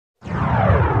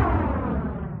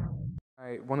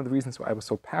One of the reasons why I was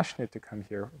so passionate to come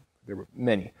here, there were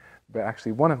many, but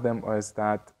actually one of them was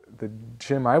that the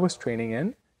gym I was training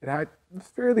in, it had a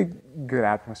fairly good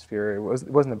atmosphere. It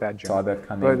wasn't a bad gym. Saw that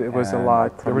coming, but it was there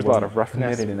was a lot of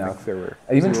roughness. Enough.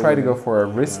 I even tried to go for a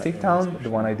wrist takedown, the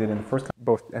one I did in the first.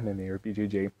 Both MMA or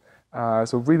BJJ.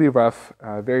 So really rough,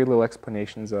 very little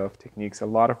explanations of techniques, a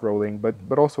lot of rolling,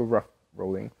 but also rough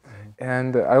rolling.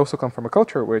 And I also come from a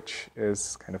culture which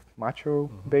is kind of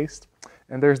macho-based,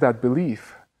 and there's that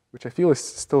belief, which I feel is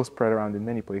still spread around in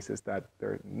many places, that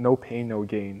there's no pain, no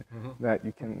gain, that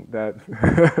you can,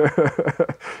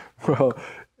 well,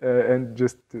 and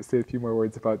just to say a few more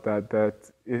words about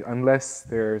that, unless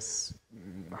there's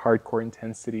hardcore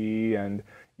intensity and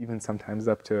even sometimes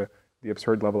up to the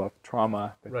absurd level of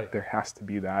trauma, that there has to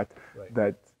be that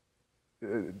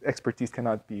expertise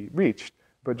cannot be reached.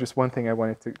 But just one thing I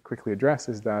wanted to quickly address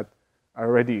is that I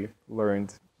already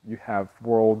learned you have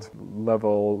world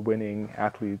level winning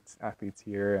athletes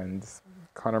here, and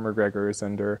Conor McGregor's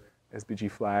under SBG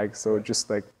flags. So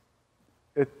just like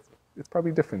it's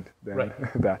probably different than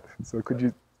that. So could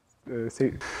you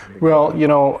say? Well, you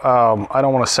know, I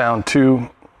don't want to sound too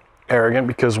arrogant,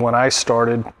 because when I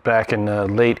started back in the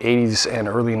late 80s and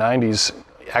early 90s,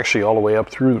 actually all the way up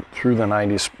through the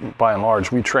 90s by and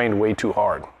large, we trained way too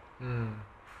hard.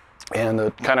 And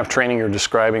the kind of training you're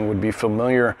describing would be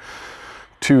familiar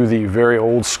to the very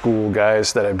old school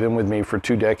guys that have been with me for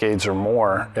 2 decades or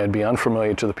more, and be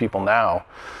unfamiliar to the people now.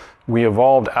 We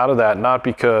evolved out of that not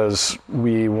because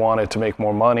we wanted to make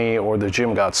more money or the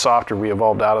gym got softer. We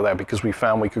evolved out of that because we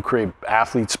found we could create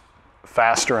athletes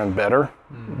faster and better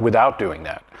without doing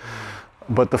that.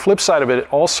 But the flip side of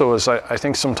it also is, I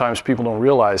think sometimes people don't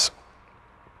realize,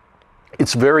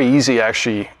 it's very easy,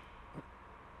 actually,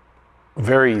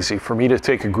 very easy for me to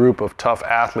take a group of tough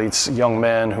athletes, young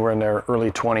men who are in their early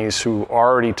 20s who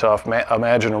are already tough.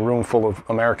 Imagine a room full of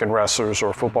American wrestlers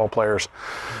or football players,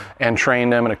 and train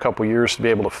them in a couple years to be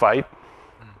able to fight.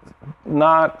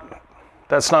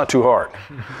 That's not too hard.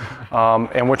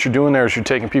 And what you're doing there is you're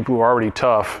taking people who are already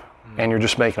tough, and you're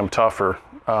just making them tougher,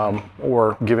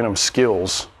 or giving them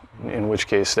skills, in which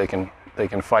case they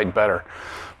can fight better.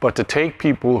 But to take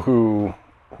people who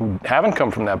haven't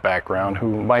come from that background,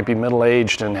 who might be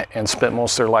middle-aged and spent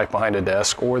most of their life behind a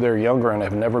desk, or they're younger and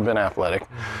have never been athletic.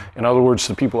 In other words,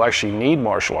 the people who actually need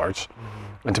martial arts,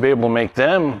 and to be able to make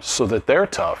them so that they're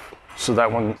tough, so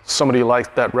that when somebody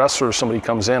like that wrestler, somebody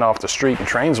comes in off the street and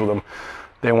trains with them,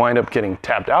 they wind up getting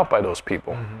tapped out by those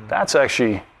people. That's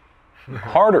actually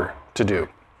harder to do.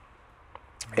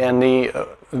 And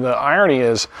the irony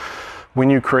is, when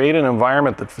you create an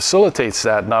environment that facilitates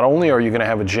that, not only are you going to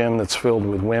have a gym that's filled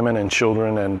with women and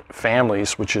children and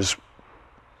families, which is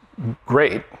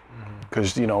great,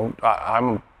 because you know I'm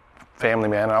a family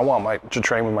man and I want to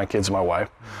train with my kids and my wife.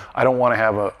 I don't want to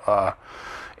have a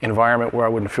environment where I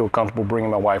wouldn't feel comfortable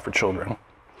bringing my wife or children.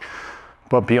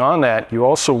 But beyond that, you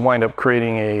also wind up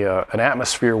creating an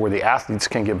atmosphere where the athletes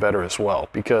can get better as well,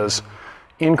 because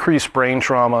increased brain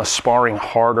trauma, sparring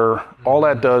harder, all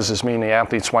that does is mean the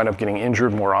athletes wind up getting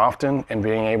injured more often and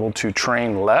being able to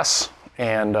train less,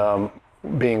 and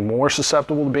being more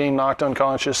susceptible to being knocked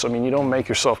unconscious. I mean, you don't make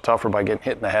yourself tougher by getting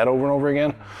hit in the head over and over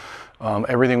again.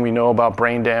 Everything we know about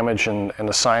brain damage and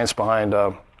the science behind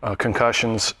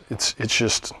concussions, it's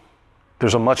just,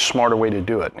 there's a much smarter way to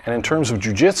do it. And in terms of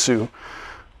jiu-jitsu,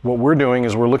 what we're doing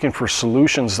is we're looking for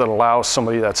solutions that allow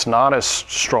somebody that's not as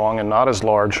strong and not as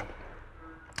large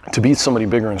to beat somebody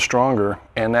bigger and stronger,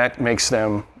 and that makes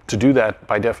them, to do that,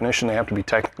 by definition, they have to be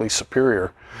technically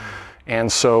superior.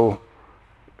 And so,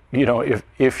 you know,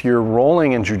 if you're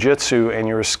rolling in jiu-jitsu and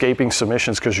you're escaping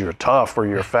submissions because you're tough or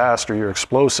you're fast or you're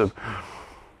explosive,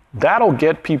 that'll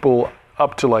get people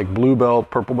up to like blue belt,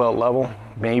 purple belt level,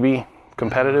 maybe,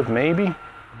 competitive, maybe.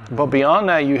 But beyond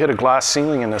that, you hit a glass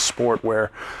ceiling in this sport where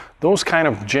those kind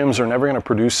of gyms are never going to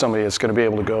produce somebody that's going to be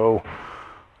able to go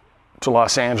to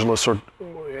Los Angeles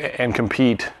and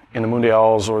compete in the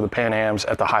Mundials or the Pan Ams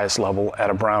at the highest level, at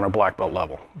a brown or black belt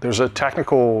level. There's a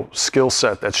technical skill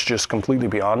set that's just completely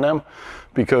beyond them,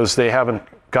 because they haven't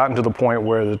gotten to the point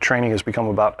where the training has become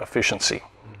about efficiency.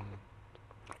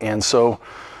 And so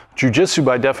jiu-jitsu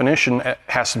by definition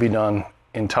has to be done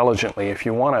intelligently if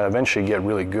you want to eventually get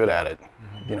really good at it.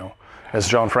 You know, as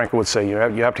John Franco would say, you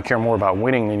have to care more about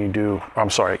winning than you do, you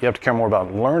have to care more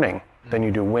about learning than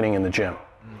you do winning in the gym.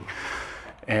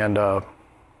 And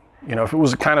you know, if it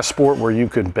was a kind of sport where you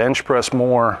could bench press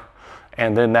more,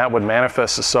 and then that would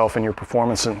manifest itself in your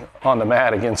performance on the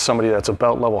mat against somebody that's a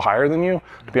belt level higher than you,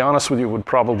 to be honest with you, it would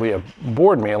probably have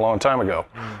bored me a long time ago.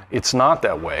 It's not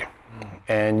that way.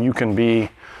 And you can be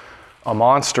a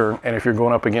monster, and if you're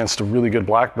going up against a really good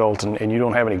black belt and you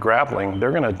don't have any grappling,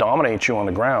 they're going to dominate you on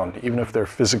the ground, even if they're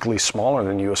physically smaller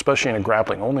than you, especially in a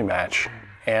grappling only match.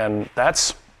 And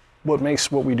that's what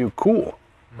makes what we do cool,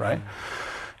 right?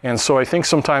 And so I think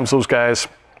sometimes those guys,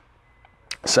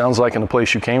 sounds like in the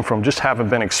place you came from, just haven't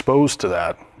been exposed to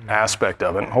that aspect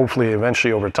of it. And hopefully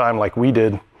eventually over time, like we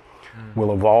did,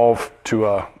 will evolve to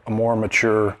a more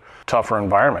mature, tougher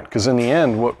environment. Because in the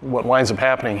end, what winds up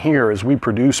happening here is we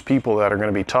produce people that are going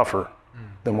to be tougher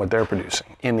than what they're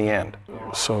producing in the end.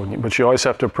 So, but you always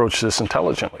have to approach this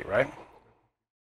intelligently, right?